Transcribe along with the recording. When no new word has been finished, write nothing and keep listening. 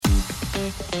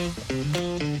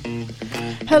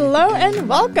Hello and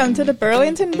welcome to the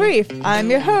Burlington Brief.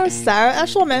 I'm your host, Sarah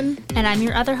Eshelman. And I'm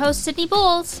your other host, Sydney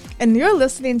Bowles. And you're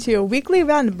listening to a weekly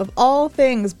roundup of all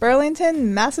things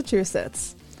Burlington,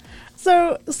 Massachusetts.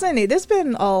 So, Sydney, there's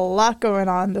been a lot going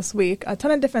on this week, a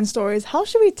ton of different stories. How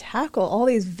should we tackle all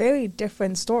these very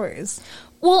different stories?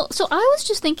 Well, so I was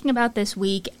just thinking about this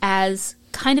week as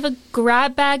kind of a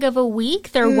grab bag of a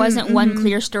week. There wasn't one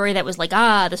clear story that was like,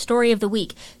 the story of the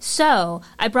week. So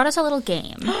I brought us a little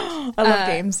game. I love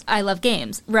games. I love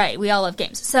games. Right. We all love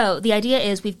games. So the idea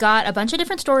is we've got a bunch of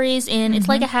different stories in. It's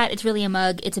like a hat. It's really a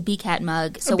mug. It's a BCAT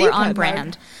mug. So we're on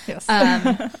brand. Yes.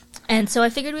 And so I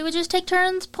figured we would just take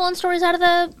turns pulling stories out of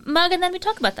the mug and then we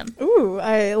talk about them. Ooh,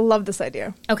 I love this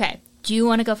idea. Okay. Do you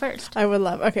want to go first? I would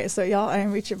love. Okay, so y'all, I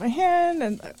am reaching my hand,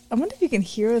 and I wonder if you can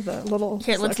hear the little...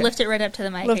 Here, let's lift it right up to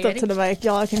the mic. Lift up to the mic.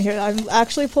 Y'all can hear it. I'm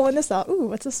actually pulling this out. Ooh,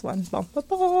 what's this one? Bum, bum,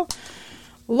 bum.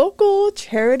 Local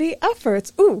charity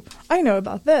efforts. Ooh, I know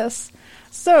about this.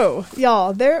 So,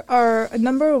 y'all, there are a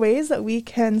number of ways that we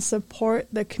can support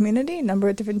the community, a number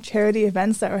of different charity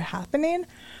events that are happening.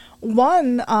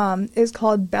 One is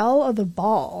called Belle of the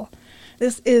Ball.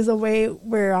 This is a way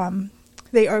where...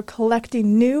 they are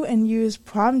collecting new and used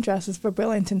prom dresses for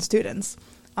Burlington students.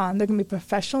 They're going to be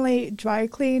professionally dry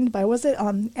cleaned by, was it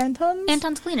Anton's?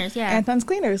 Anton's Cleaners, yeah. Anton's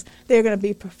Cleaners. They're going to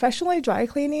be professionally dry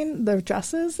cleaning their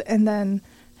dresses and then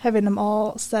having them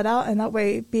all set out. And that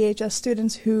way, BHS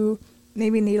students who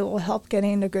maybe need a little help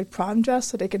getting a good prom dress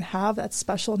so they can have that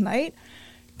special night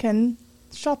can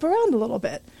shop around a little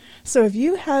bit. So if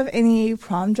you have any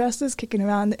prom dresses kicking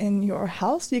around in your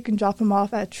house, you can drop them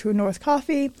off at True North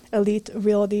Coffee, Elite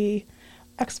Realty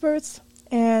Experts,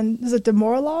 and is it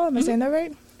Demorlaw? Am I saying that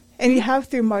right? And you have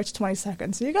through March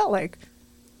 22nd. So you got like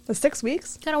 6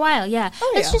 weeks. Got a while, yeah.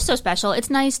 It's just so special. It's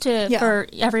nice for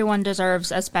everyone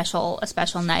deserves a special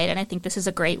night, and I think this is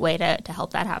a great way to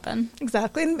help that happen.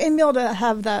 Exactly, and be able to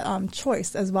have that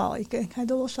choice as well. You can kind of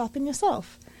do a little shopping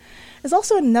yourself. There's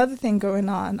also another thing going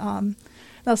on.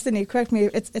 Now, Sydney, correct me,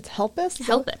 it's Helpus?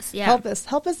 Helpus, yeah. Helpus.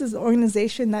 Helpus is an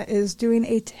organization that is doing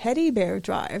a teddy bear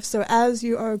drive. So as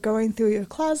you are going through your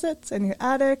closets and your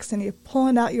attics and you're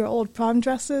pulling out your old prom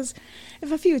dresses,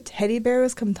 if a few teddy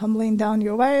bears come tumbling down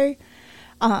your way,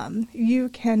 you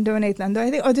can donate them.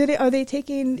 Are they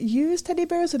taking used teddy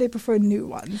bears or do they prefer new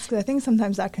ones? Because I think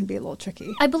sometimes that can be a little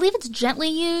tricky. I believe it's gently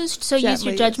used, so use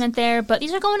your judgment there. But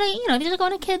these are going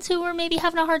to kids who are maybe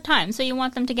having a hard time, so you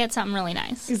want them to get something really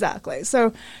nice. Exactly.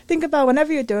 So think about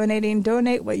whenever you're donating,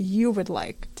 donate what you would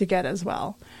like to get as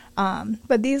well.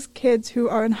 But these kids who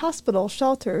are in hospital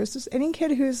shelters, just any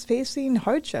kid who's facing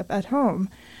hardship at home,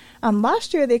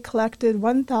 last year they collected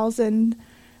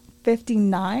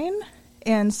 1,059.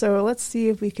 And so let's see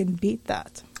if we can beat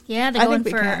that. Yeah, they're going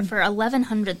for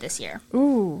 1,100 this year.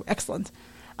 Ooh, excellent.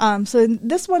 So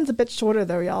this one's a bit shorter,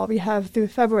 though, y'all. We have through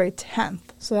February 10th.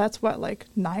 So that's,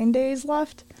 9 days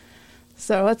left?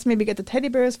 So let's maybe get the teddy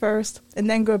bears first and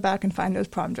then go back and find those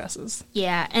prom dresses.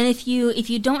 Yeah, and if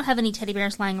you don't have any teddy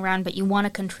bears lying around but you want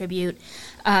to contribute,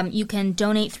 you can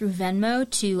donate through Venmo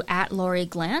to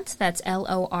 @LorieGlanz. That's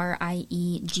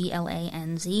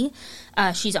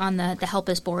LorieGlanz. She's on the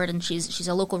Helpus board, and she's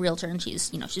a local realtor, and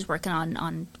she's working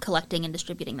on collecting and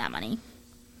distributing that money.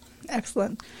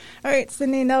 Excellent. All right,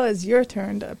 Sydney, now it's your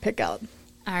turn to pick out.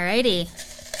 All righty.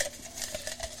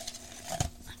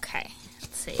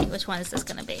 See, which one is this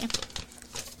going to be?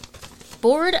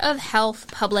 Board of Health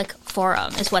Public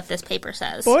Forum is what this paper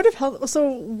says. Board of Health. So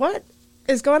what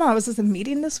is going on? Was this a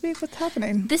meeting this week? What's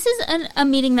happening? This is a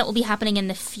meeting that will be happening in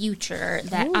the future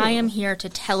that I am here to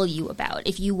tell you about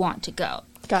if you want to go.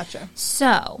 Gotcha.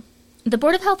 So the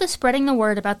Board of Health is spreading the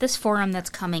word about this forum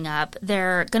that's coming up.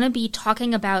 They're going to be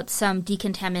talking about some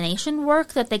decontamination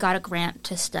work that they got a grant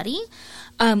to study.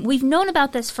 We've known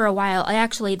about this for a while.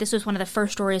 This was one of the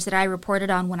first stories that I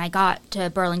reported on when I got to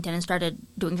Burlington and started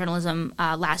doing journalism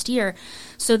last year.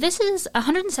 So this is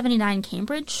 179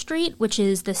 Cambridge Street, which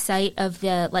is the site of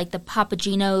the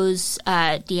Papagino's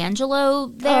D'Angelo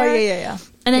there. Oh, yeah.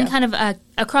 And then kind of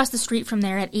across the street from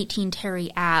there at 18 Terry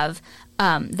Ave,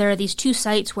 there are these two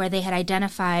sites where they had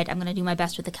identified, I'm going to do my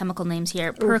best with the chemical names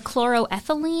here,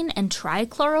 perchloroethylene and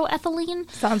trichloroethylene.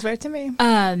 Sounds right to me.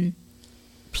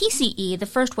 PCE, the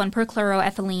first one,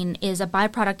 perchloroethylene, is a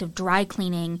byproduct of dry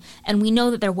cleaning, and we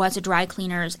know that there was a dry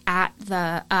cleaners at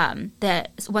the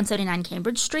 179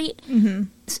 Cambridge Street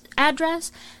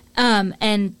address.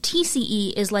 And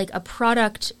TCE is like a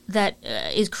product that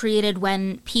is created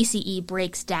when PCE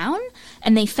breaks down,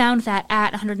 and they found that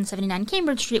at 179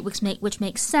 Cambridge Street, which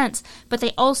makes sense, but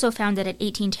they also found it at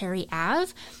 18 Terry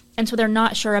Ave, and so they're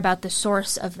not sure about the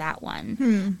source of that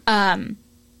one.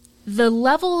 the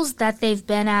levels that they've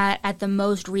been at the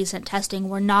most recent testing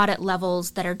were not at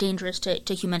levels that are dangerous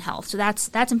to human health. So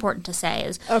that's important to say.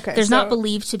 Is there's not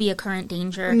believed to be a current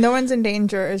danger. No one's in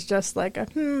danger. It's just like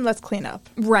let's clean up.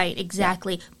 Right,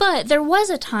 exactly. Yeah. But there was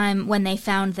a time when they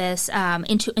found this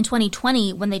in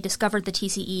 2020 when they discovered the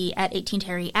TCE at 18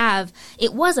 Terry Ave.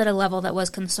 It was at a level that was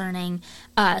concerning.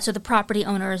 So the property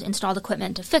owners installed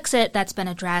equipment to fix it. That's been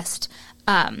addressed.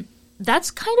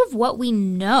 That's kind of what we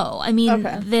know. I mean,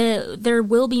 there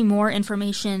will be more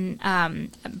information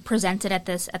presented at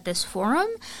this forum.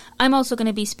 I'm also going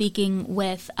to be speaking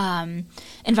with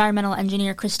environmental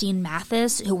engineer Christine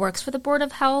Mathis, who works for the Board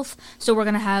of Health. So we're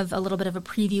going to have a little bit of a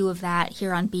preview of that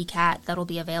here on BCAT that'll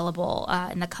be available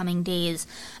in the coming days.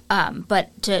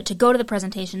 But to go to the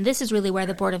presentation, this is really where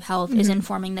the Board of Health is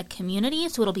informing the community.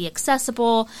 So it'll be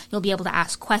accessible. You'll be able to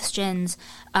ask questions.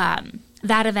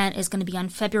 That event is going to be on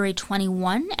February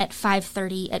 21 at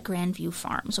 5:30 at Grandview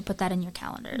Farm. So put that in your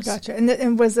calendars. Gotcha.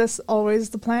 And was this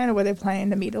always the plan, or were they planning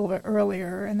to meet a little bit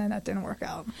earlier and then that didn't work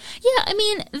out? Yeah, I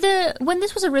mean, when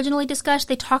this was originally discussed,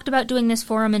 they talked about doing this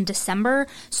forum in December.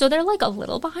 So they're like a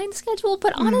little behind schedule.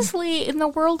 But honestly, in the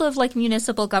world of like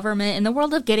municipal government, in the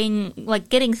world of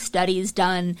getting studies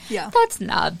done, that's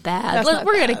not bad. We're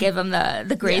going to give them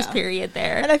the grace period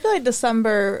there. And I feel like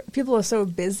December, people are so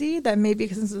busy that maybe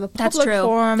because this is a public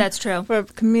forum, that's true, for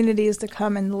communities to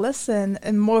come and listen,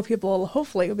 and more people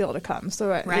hopefully will be able to come.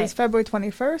 So it's February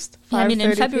 21st. I mean,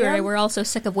 in February we're all so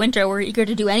sick of winter, we're eager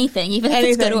to do anything, even if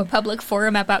it's go to a public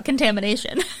forum about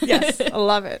contamination. Yes, I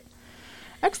love it.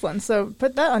 Excellent. So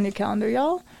put that on your calendar,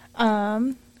 y'all.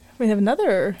 We have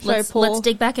another. Let's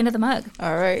dig back into the mug.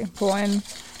 All right, pull in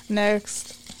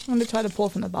next. I'm going to try to pull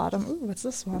from the bottom. Ooh, what's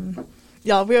this one?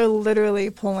 Y'all, we are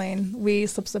literally pulling wee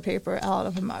slips of paper out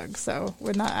of a mug, so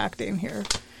we're not acting here.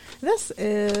 This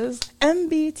is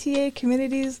MBTA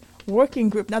Communities Working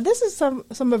Group. Now, this is some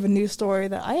of a news story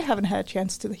that I haven't had a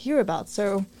chance to hear about.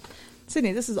 So,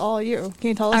 Sydney, this is all you. Can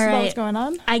you tell us about what's going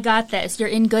on? I got this. You're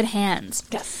in good hands.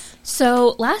 Yes.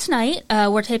 So last night,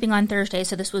 we're taping on Thursday,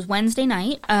 so this was Wednesday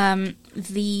night.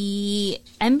 The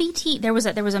MBT, there was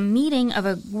a meeting of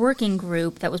a working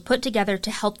group that was put together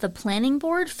to help the planning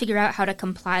board figure out how to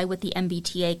comply with the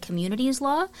MBTA communities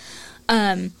law.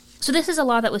 So this is a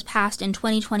law that was passed in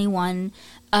 2021,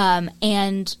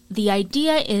 and the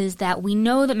idea is that we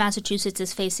know that Massachusetts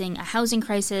is facing a housing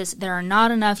crisis. There are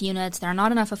not enough units. There are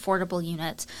not enough affordable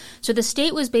units. So the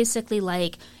state was basically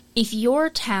like, if your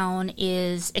town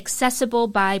is accessible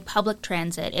by public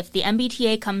transit, if the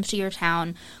MBTA comes to your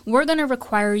town, we're going to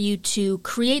require you to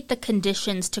create the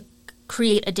conditions to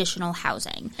create additional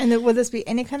housing. And will this be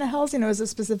any kind of housing, or is it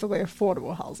specifically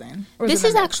affordable housing? This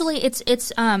is actually, it's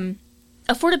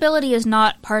affordability is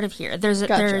not part of here. There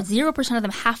 0% of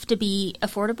them have to be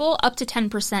affordable. Up to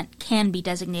 10% can be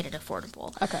designated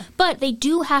affordable. Okay. But they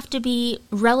do have to be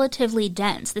relatively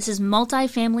dense. This is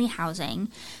multifamily housing.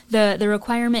 The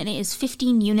requirement is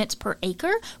 15 units per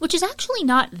acre, which is actually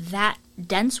not that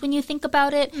dense when you think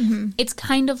about it. Mm-hmm. It's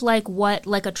kind of like what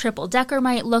like a triple decker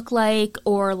might look like,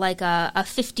 or like a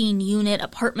 15-unit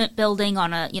apartment building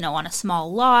on a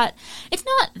small lot. It's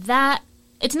not that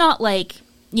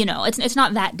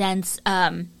dense,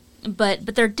 but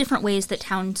there are different ways that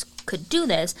towns could do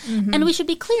this. Mm-hmm. And we should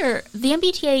be clear, the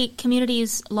MBTA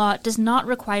communities law does not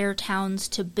require towns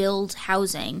to build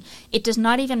housing. It does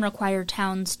not even require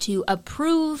towns to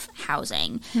approve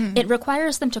housing. Mm-hmm. It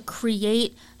requires them to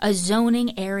create a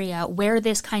zoning area where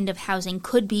this kind of housing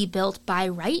could be built by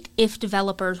right if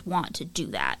developers want to do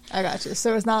that. I got you.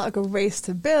 So it's not like a race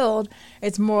to build.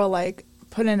 It's more like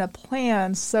put in a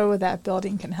plan so that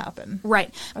building can happen. Right.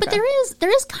 Okay. But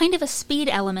there is kind of a speed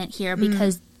element here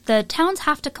because the towns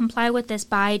have to comply with this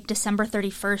by December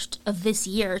 31st of this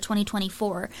year,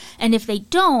 2024. And if they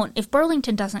don't, if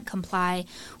Burlington doesn't comply,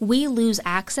 we lose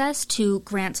access to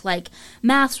grants like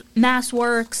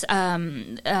MassWorks,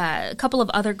 a couple of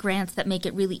other grants that make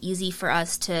it really easy for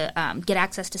us to get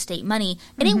access to state money.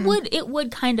 And it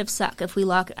would kind of suck if we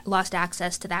lost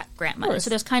access to that grant money. So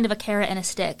there's kind of a carrot and a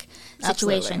stick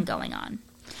situation going on.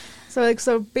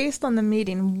 So based on the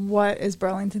meeting, what is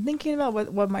Burlington thinking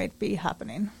about? What might be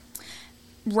happening?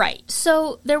 Right.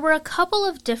 So there were a couple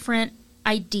of different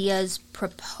ideas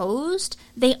proposed.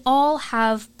 They all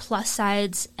have plus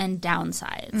sides and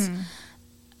downsides.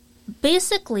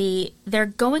 basically, they're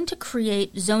going to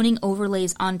create zoning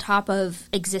overlays on top of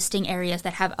existing areas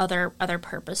that have other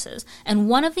purposes. And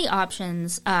one of the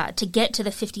options to get to the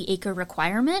 50-acre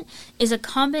requirement is a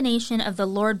combination of the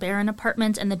Lord Byron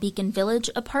apartments and the Beacon Village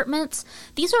apartments.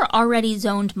 These are already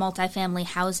zoned multifamily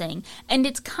housing, and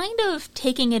it's kind of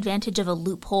taking advantage of a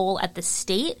loophole at the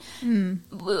state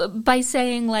by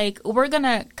saying, like, we're going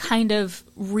to kind of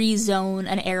rezone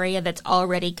an area that's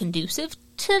already conducive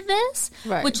to this,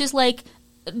 right, which is like,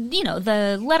 you know,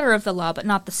 the letter of the law, but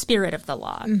not the spirit of the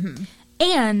law. Mm-hmm.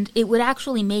 And it would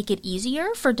actually make it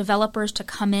easier for developers to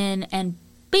come in and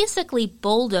basically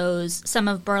bulldoze some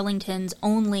of Burlington's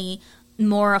only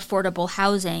more affordable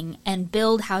housing and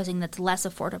build housing that's less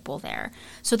affordable there.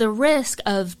 So the risk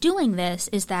of doing this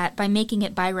is that by making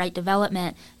it by right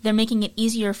development, they're making it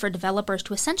easier for developers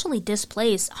to essentially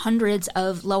displace hundreds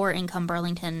of lower income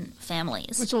Burlington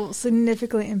families. Which will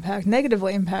significantly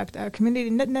negatively impact our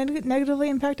community, negatively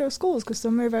impact our schools, because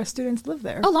so many of our students live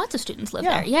there. Oh, lots of students live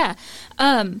there, yeah.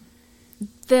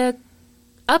 The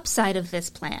upside of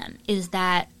this plan is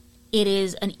that it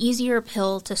is an easier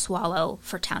pill to swallow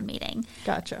for town meeting.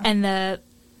 Gotcha. And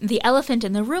the elephant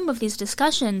in the room of these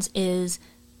discussions is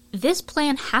this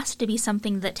plan has to be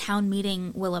something that town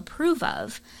meeting will approve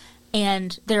of.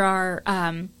 And there are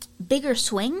bigger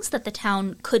swings that the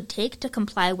town could take to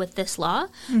comply with this law.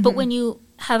 Mm-hmm. But when you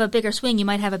have a bigger swing, you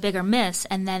might have a bigger miss,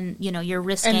 and then, you know, you're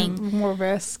risking... And more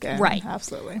risk. And right.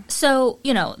 Absolutely. So,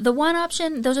 you know, the one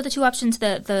option, those are the two options,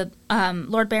 the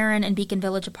Lord Byron and Beacon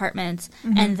Village apartments,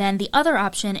 mm-hmm. and then the other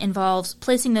option involves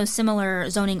placing those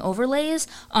similar zoning overlays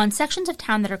on sections of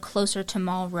town that are closer to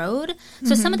Mall Road.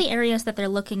 So some of the areas that they're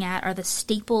looking at are the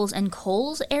Staples and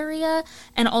Kohl's area,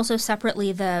 and also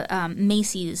separately the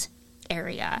Macy's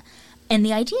area. And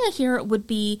the idea here would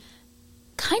be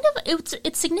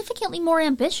it's significantly more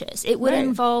ambitious. It would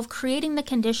involve creating the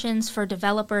conditions for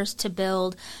developers to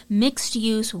build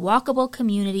mixed-use, walkable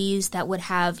communities that would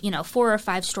have, you know, 4- or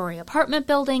 5-story apartment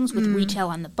buildings with retail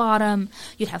on the bottom.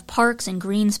 You'd have parks and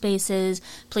green spaces,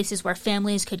 places where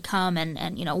families could come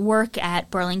and you know, work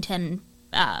at Burlington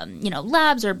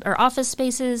labs or office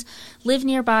spaces, live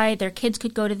nearby. Their kids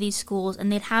could go to these schools,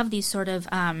 and they'd have these sort of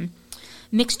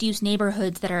mixed-use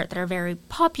neighborhoods that are very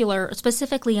popular,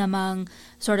 specifically among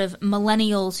sort of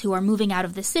millennials who are moving out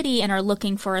of the city and are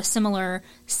looking for a similar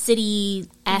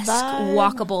city-esque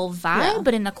walkable vibe,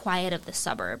 but in the quiet of the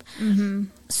suburb. Mm-hmm.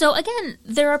 So again,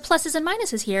 there are pluses and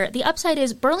minuses here. The upside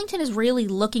is Burlington is really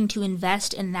looking to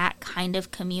invest in that kind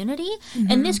of community,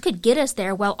 and this could get us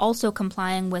there while also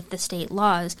complying with the state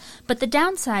laws. But the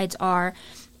downsides are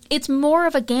it's more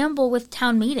of a gamble with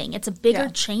town meeting. It's a bigger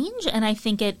change, and I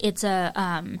think it's a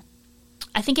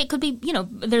I think it could be, you know,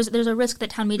 there's a risk that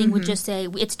town meeting would just say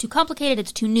it's too complicated,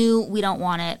 it's too new, we don't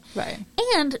want it. Right.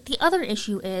 And the other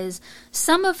issue is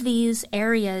some of these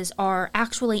areas are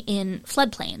actually in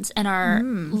floodplains and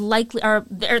are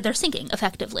they're sinking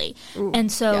effectively. Ooh, and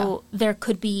so there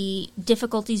could be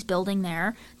difficulties building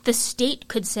there. The state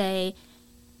could say,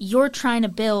 you're trying to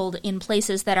build in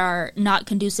places that are not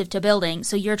conducive to building,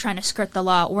 so you're trying to skirt the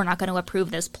law. We're not going to approve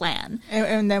this plan.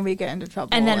 And then we get into trouble.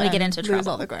 And then we get into trouble. Lose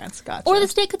all the grants. Gotcha. Or the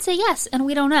state could say yes, and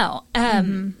we don't know.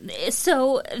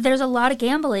 So there's a lot of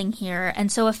gambling here.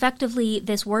 And so effectively,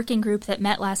 this working group that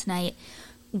met last night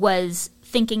was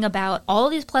thinking about all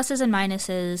of these pluses and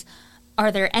minuses.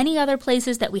 Are there any other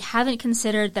places that we haven't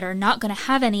considered that are not going to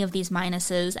have any of these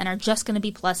minuses and are just going to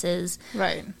be pluses?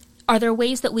 Right. Are there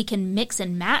ways that we can mix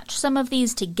and match some of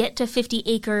these to get to 50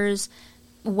 acres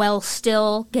while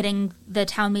still getting the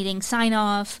town meeting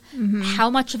sign-off? How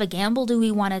much of a gamble do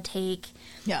we want to take?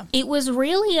 Yeah. It was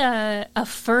really a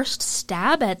first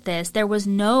stab at this. There was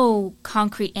no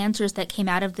concrete answers that came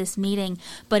out of this meeting,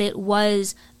 but it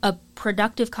was a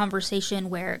productive conversation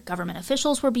where government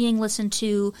officials were being listened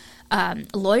to,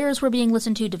 lawyers were being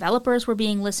listened to, developers were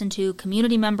being listened to,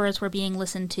 community members were being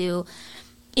listened to.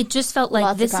 It just felt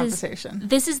like this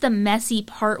is the messy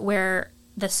part where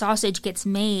the sausage gets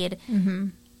made.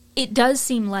 It does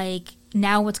seem like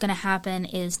now what's going to happen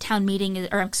is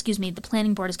the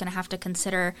planning board is going to have to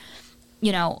consider,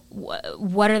 you know,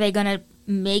 what are they going to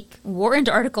make warrant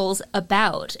articles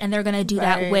about, and they're going to do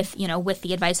that with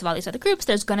the advice of all these other groups.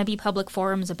 There's going to be public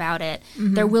forums about it.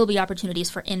 There will be opportunities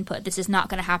for input. This is not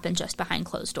going to happen just behind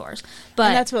closed doors. But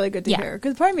and that's really good to hear,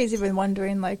 because part of me is even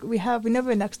wondering, like, we know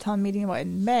the next town meeting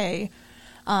in May.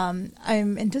 I'm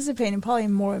anticipating probably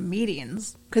more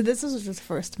meetings, because this is just the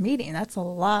first meeting. That's a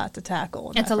lot to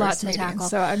tackle. It's a lot to tackle.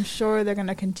 So I'm sure they're going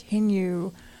to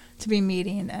continue to be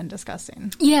meeting and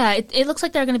discussing. Yeah, it looks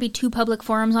like there are going to be 2 public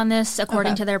forums on this,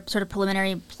 according to their sort of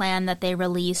preliminary plan that they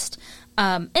released.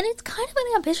 And it's kind of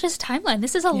an ambitious timeline.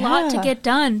 This is a lot to get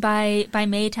done by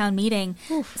May town meeting.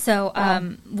 Oof. So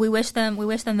we wish them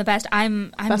the best.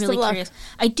 I'm really curious.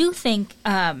 I do think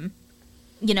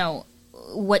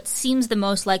what seems the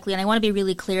most likely, and I want to be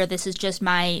really clear, this is just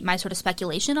my sort of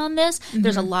speculation on this. Mm-hmm.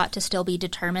 There's a lot to still be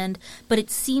determined, but it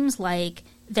seems like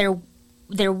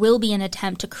there will be an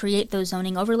attempt to create those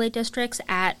zoning overlay districts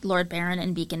at Lord Byron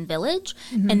and Beacon Village,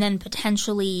 and then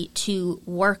potentially to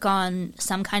work on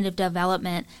some kind of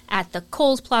development at the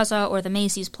Kohl's Plaza or the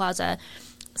Macy's Plaza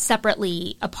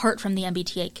separately, apart from the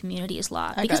MBTA communities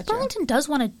law. Because Burlington does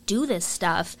want to do this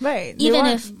stuff. Right. Even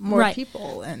if more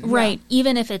people. And,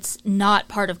 even if it's not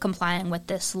part of complying with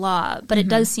this law. But it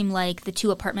does seem like the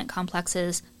two apartment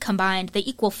complexes combined, they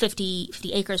equal 50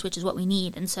 acres, which is what we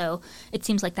need. And so it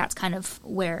seems like that's kind of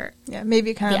where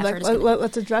maybe kind of like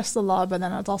let's address the law, but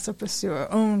then let's also pursue our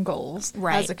own goals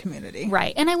as a community.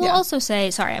 Right. And I will also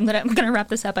say, sorry, I'm gonna wrap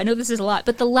this up. I know this is a lot,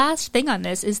 but the last thing on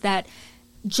this is that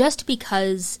just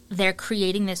because they're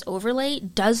creating this overlay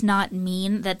does not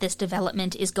mean that this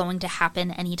development is going to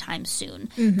happen anytime soon.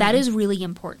 Mm-hmm. That is really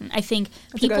important. I think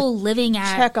people living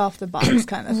at... check off the box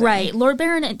kind of thing. Right. Lord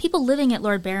Byron and people living at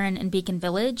Lord Byron and Beacon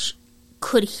Village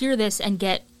could hear this and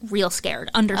get real scared,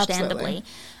 understandably. Absolutely.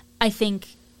 I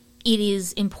think it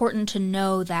is important to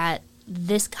know that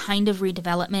this kind of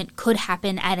redevelopment could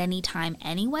happen at any time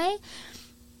anyway.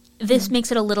 This makes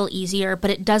it a little easier,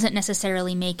 but it doesn't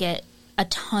necessarily make it a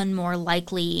ton more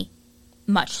likely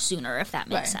much sooner, if that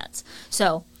makes sense.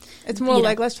 So it's more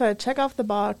like, let's try to check off the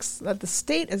box that the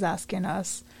state is asking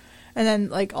us, and then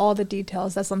like all the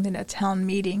details, that's something that town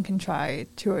meeting can try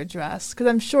to address, because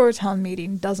I'm sure town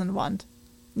meeting doesn't want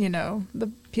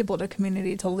the people of the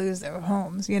community to lose their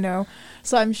homes,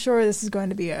 so I'm sure this is going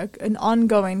to be an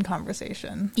ongoing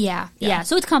conversation. Yeah.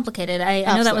 So it's complicated.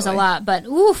 I know that was a lot, but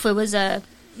it was a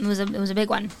big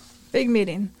one. Big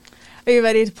meeting. Are you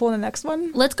ready to pull the next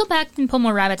one? Let's go back and pull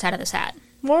more rabbits out of this hat.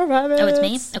 More rabbits? Oh, it's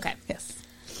me? Okay. Yes.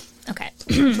 Okay.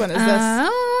 Which one is this?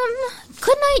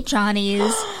 Good Night,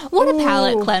 Johnny's. What a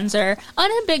palate cleanser.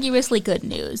 Unambiguously good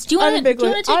news. Do you want to take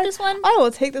this one? I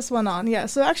will take this one on, yeah.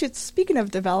 So actually, speaking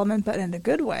of development, but in a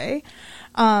good way,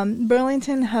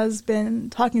 Burlington has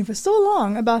been talking for so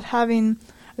long about having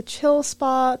a chill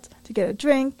spot to get a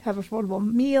drink, have affordable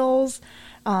meals,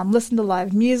 listen to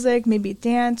live music, maybe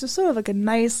dance, just sort of like a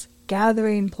nice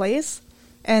gathering place.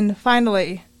 And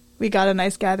finally, we got a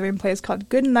nice gathering place called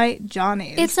Good Night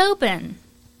Johnny's. It's open.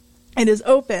 It is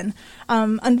open.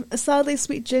 Sadly,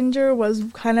 Sweet Ginger was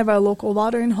kind of our local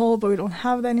watering hole, but we don't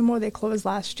have that anymore. They closed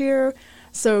last year.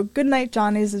 So Good Night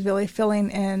Johnny's is really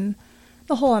filling in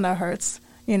the hole in our hearts.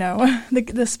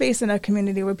 The space in our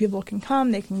community where people can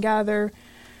come, they can gather.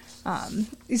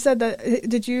 You said that,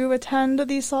 did you attend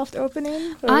the soft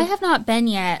opening? Or? I have not been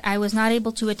yet. I was not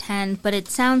able to attend, but it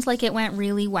sounds like it went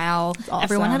really well. Awesome.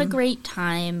 Everyone had a great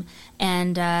time,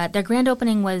 and their grand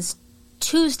opening was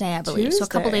Tuesday, I believe, so a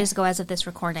couple days ago as of this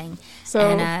recording.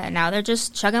 And now they're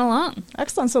just chugging along.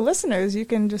 Excellent. So listeners, you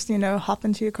can just, hop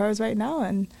into your cars right now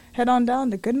and head on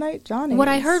down to Good Night Johnny's. What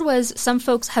I heard was some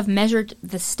folks have measured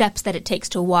the steps that it takes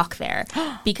to walk there,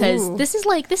 because this is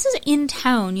in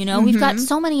town, We've got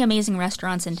so many amazing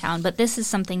restaurants in town, but this is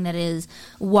something that is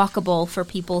walkable for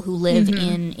people who live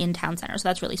in town center, so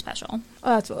that's really special.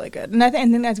 Oh, that's really good. And I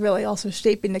think that's really also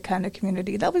shaping the kind of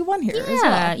community that we want here as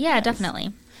well. Yeah,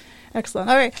 definitely. Excellent.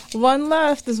 All right, one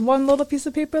left. There's one little piece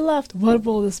of paper left. What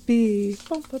will this be?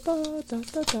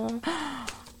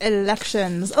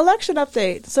 Elections. Election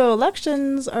update. So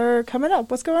elections are coming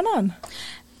up. What's going on?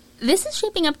 This is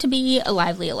shaping up to be a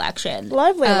lively election.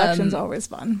 Lively election's always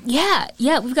fun. Yeah.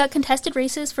 We've got contested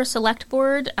races for select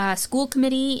board, school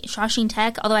committee, Shawsheen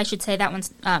Tech, although I should say that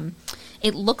one's...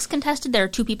 it looks contested. There are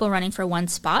two people running for one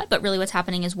spot, but really what's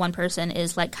happening is one person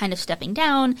is like kind of stepping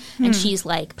down, and she's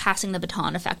like passing the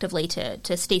baton effectively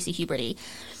to Stacey Huberty.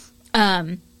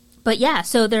 But yeah,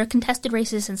 so there are contested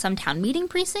races in some town meeting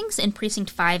precincts, in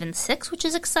Precinct 5 and 6, which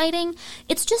is exciting.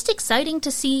 It's just exciting to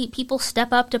see people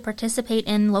step up to participate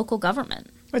in local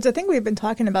government. Which I think we've been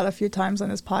talking about a few times on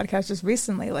this podcast just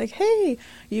recently. Like, hey,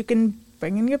 you can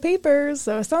bring in your papers.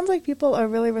 So it sounds like people are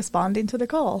really responding to the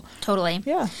call. Totally.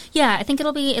 Yeah. Yeah, I think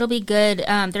it'll be good.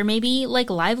 There may be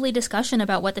like lively discussion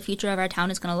about what the future of our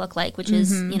town is going to look like, which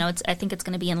is, I think it's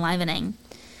going to be enlivening.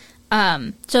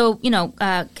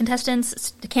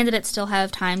 Candidates still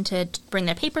have time to bring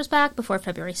their papers back before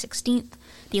February 16th.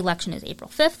 The election is April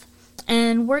 5th.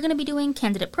 And we're going to be doing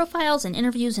candidate profiles and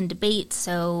interviews and debates,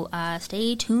 so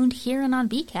stay tuned here and on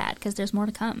BCAT, because there's more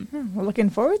to come. We're looking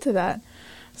forward to that.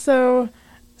 So,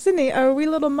 Sydney, our wee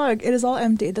little mug, it is all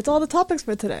empty. That's all the topics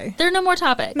for today. There are no more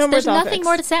topics. There's nothing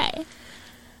more to say.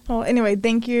 Well, anyway,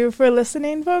 thank you for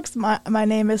listening, folks. My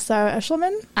name is Sarah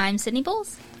Eshelman. I'm Sydney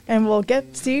Bowles. And we'll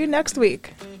see you next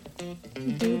week.